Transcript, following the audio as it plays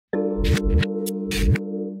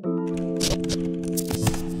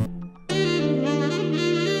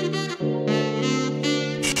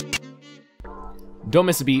Don't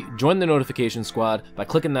miss a beat, join the notification squad by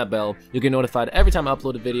clicking that bell. You'll get notified every time I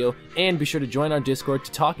upload a video, and be sure to join our Discord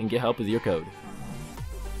to talk and get help with your code.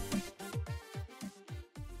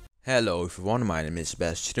 Hello everyone, my name is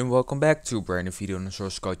Sebastian and welcome back to a brand new video on the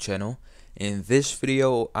TheSourceCode channel. In this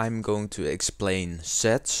video I'm going to explain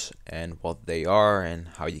sets and what they are and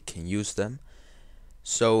how you can use them.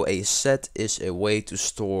 So a set is a way to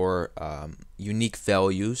store unique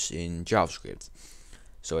values in JavaScript.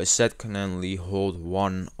 So a set can only hold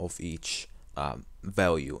one of each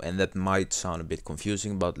value, and that might sound a bit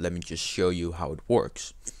confusing, but let me just show you how it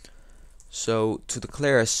works. So to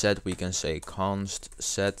declare a set, we can say const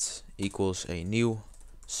set equals a new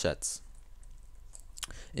set.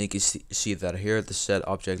 And you can see that here the set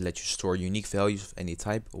object lets you store unique values of any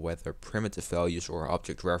type, whether primitive values or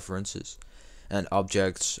object references. And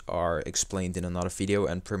objects are explained in another video,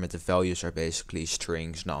 and primitive values are basically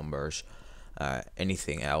strings, numbers,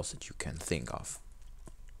 anything else that you can think of.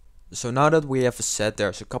 So now that we have a set,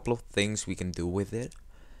 there's a couple of things we can do with it.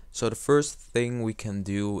 So the first thing we can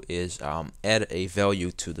do is add a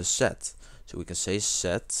value to the set. So we can say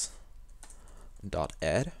set.add,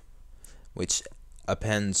 which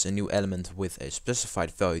appends a new element with a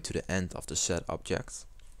specified value to the end of the set object.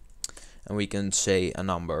 And we can say a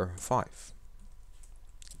number 5.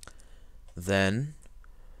 Then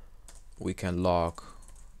we can log.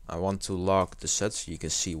 I want to log the set so you can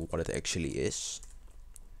see what it actually is.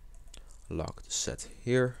 Log the set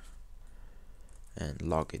here and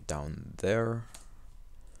log it down there.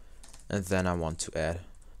 And then I want to add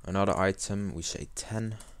another item. We say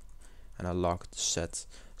 10 and I log the set.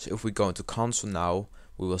 So if we go into console now,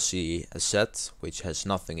 we will see a set which has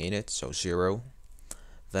nothing in it, so 0.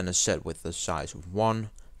 Then a set with the size of 1,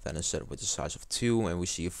 then a set with the size of 2, and we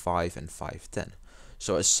see 5 and 5, 10.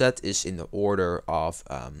 So a set is in the order of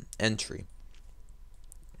entry.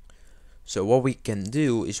 So what we can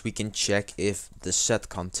do is we can check if the set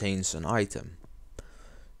contains an item.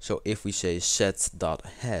 So if we say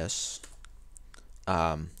set.has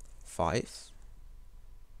 5,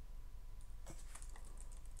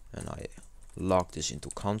 and I log this into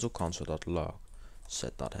console.log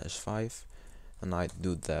set.has 5, and I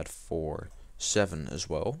do that for 7 as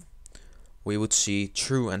well, we would see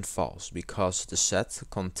true and false, because the set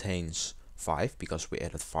contains 5, because we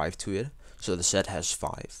added 5 to it, so the set has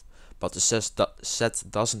 5, but the set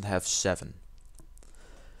doesn't have 7.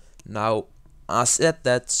 Now, I said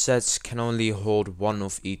that sets can only hold one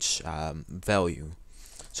of each value.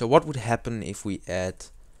 So what would happen if we add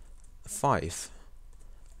 5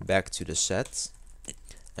 back to the set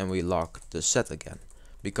and we log the set again?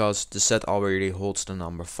 Because the set already holds the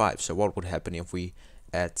number 5. So what would happen if we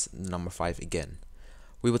add number 5 again?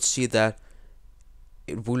 We would see that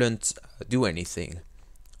it wouldn't do anything.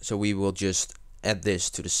 So we will just add this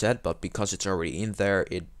to the set, but because it's already in there,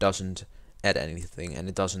 it doesn't add anything, and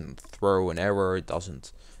it doesn't throw an error, it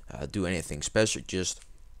doesn't do anything special. It just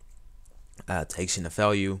takes in a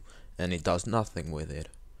value and it does nothing with it.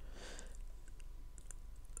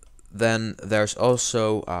 Then there's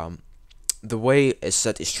also the way a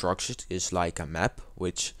set is structured is like a map,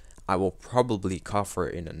 which I will probably cover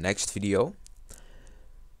in the next video.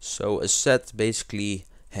 So a set basically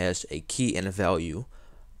has a key and a value,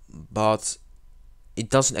 but it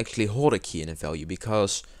doesn't actually hold a key and a value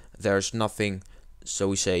because there's nothing. So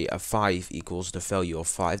we say a 5 equals the value of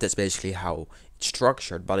 5. That's basically how it's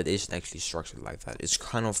structured, but it isn't actually structured like that. It's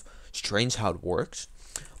kind of strange how it works.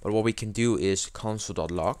 But what we can do is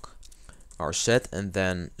console.log our set and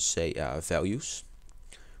then say values,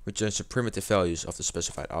 returns the primitive values of the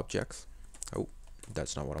specified object. Oh,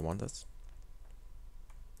 that's not what I wanted.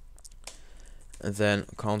 And then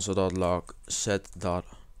console.log set.keys.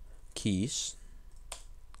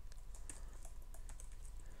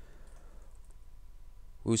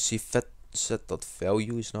 We will see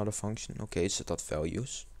set.value is not a function. Okay,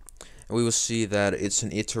 set.values. And we will see that it's an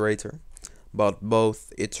iterator, but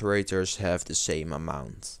both iterators have the same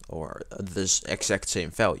amount or this exact same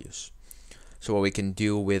values. So what we can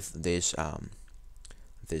do with this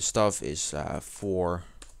this stuff is for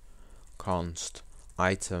const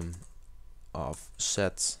item of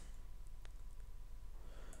set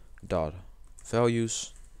dot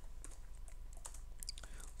values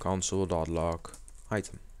console.log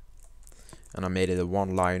item, and I made it a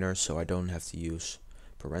one-liner so I don't have to use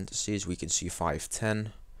parentheses. We can see 5,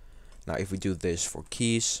 10. Now if we do this for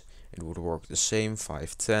keys, it would work the same,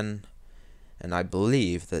 5, 10. And I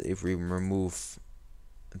believe that if we remove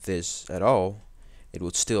this at all, it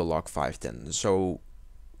would still log 5, 10. So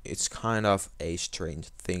it's kind of a strange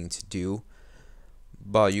thing to do,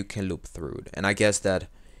 but you can loop through it. And I guess that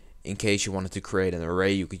in case you wanted to create an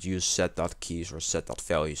array, you could use set.keys or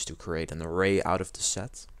set.values to create an array out of the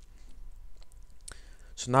set.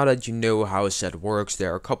 So now that you know how a set works,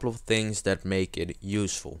 there are a couple of things that make it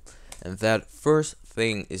useful. And that first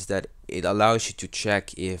thing is that it allows you to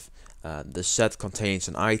check if the set contains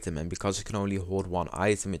an item, and because it can only hold one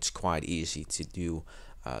item, it's quite easy to do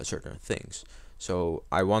certain things. So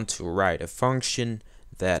I want to write a function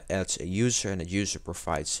that adds a user, and the user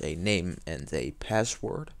provides a name and a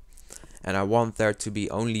password. And I want there to be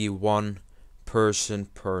only one person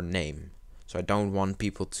per name. So I don't want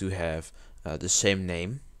people to have the same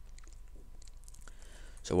name.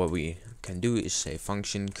 So what we can do is say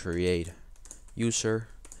function create user,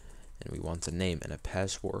 and we want a name and a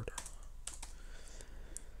password.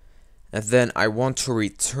 And then I want to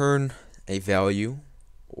return a value,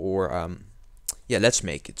 or yeah, let's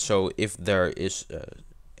make it so if there is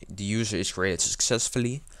the user is created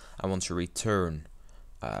successfully, I want to return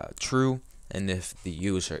true, and if the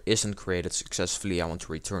user isn't created successfully, I want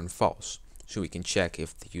to return false, so we can check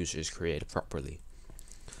if the user is created properly.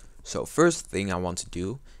 So first thing I want to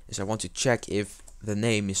do is I want to check if the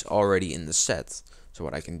name is already in the set. So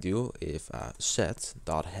what I can do, if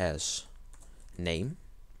set.has name,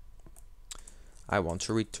 I want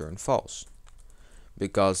to return false,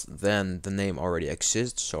 because then the name already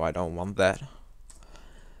exists, so I don't want that.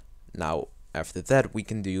 Now after that we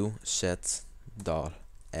can do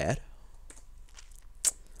set.add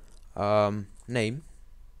name,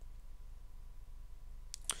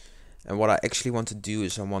 and what I actually want to do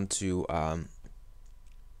is I want to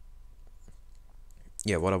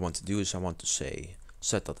say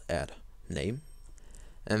set.add name,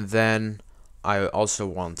 and then I also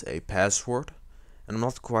want a password, and I'm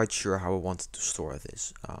not quite sure how I wanted to store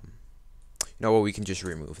this. You know what, we can just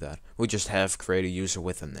remove that. We just have create a user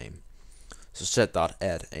with a name. So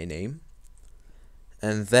set.add a name,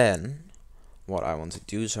 and then what I want to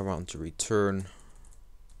do is I want to return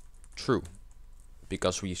true,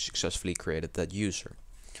 because we successfully created that user.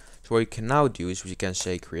 So what we can now do is we can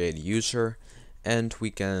say create user, and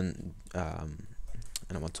we can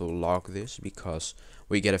and I want to log this because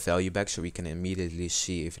we get a value back, so we can immediately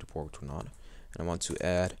see if it worked or not. And I want to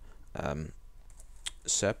add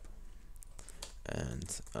sep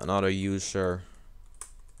and another user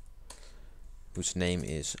whose name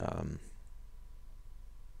is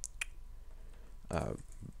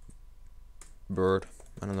bird.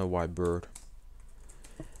 I don't know why bird.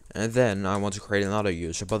 And then I want to create another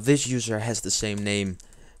user, but this user has the same name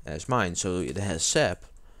as mine, so it has sep,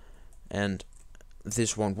 and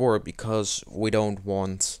this won't work because we don't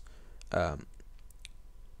want a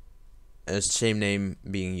same name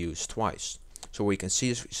being used twice. So we can see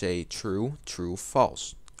is we say true, true,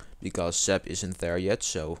 false, because sep isn't there yet,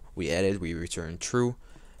 so we add it, we return true.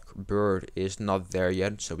 Bird is not there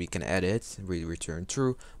yet, so we can add it, we return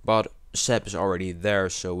true, but sep is already there,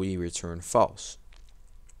 so we return false.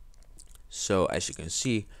 So as you can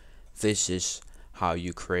see, this is how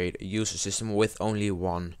you create a user system with only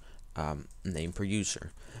one name per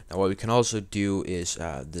user. Now what we can also do is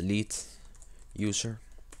delete user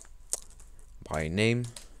by name,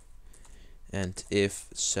 and if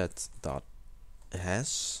set.has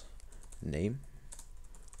name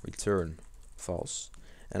return false,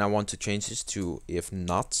 and I want to change this to if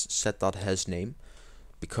not set.has name,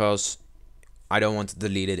 because I don't want to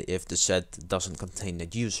delete it if the set doesn't contain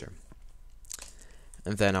that user.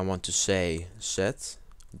 And then I want to say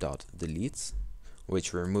set.delete,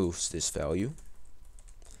 which removes this value,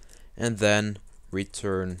 and then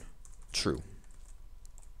return true.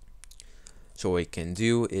 So what we can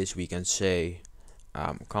do is we can say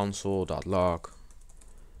console.log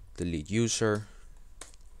delete user,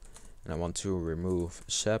 and I want to remove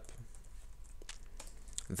sep.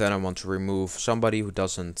 Then I want to remove somebody who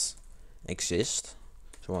doesn't exist,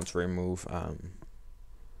 so I want to remove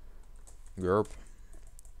Gerb.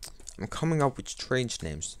 I'm coming up with strange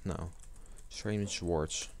names now, strange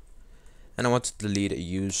words. And I want to delete a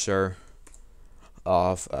user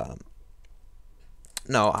of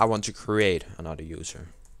no, I want to create another user.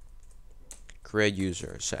 Create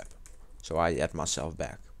user sep. So I add myself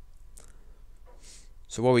back.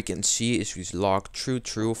 So what we can see is we log true,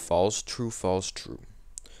 true, false, true, false, true.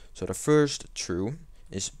 So the first true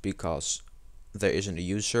is because there isn't a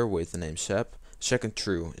user with the name sep. Second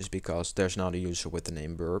true is because there's not a user with the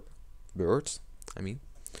name bird.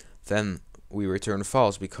 Then we return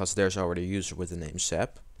false because there's already a user with the name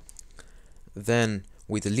sep. Then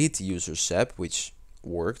we delete the user sep, which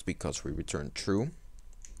worked because we returned true.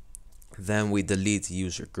 Then we delete the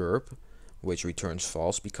user gerb, which returns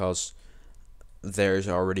false because there's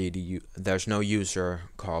already there's no user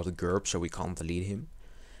called gerb, so we can't delete him.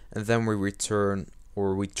 and then we return,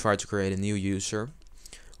 or we try to create a new user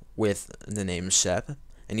with the name Seb.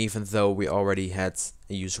 And even though we already had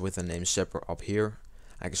a user with the name Seb up here,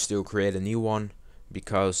 I can still create a new one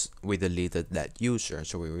because we deleted that user,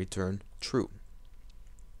 so we return true.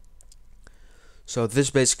 So this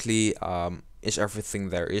basically is everything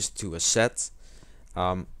there is to a set.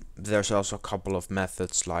 There's also a couple of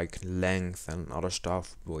methods like length and other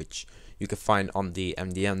stuff which you can find on the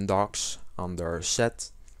MDN docs under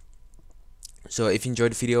set. So if you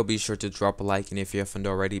enjoyed the video, be sure to drop a like, and if you haven't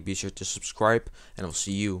already, be sure to subscribe, and I'll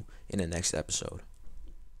see you in the next episode.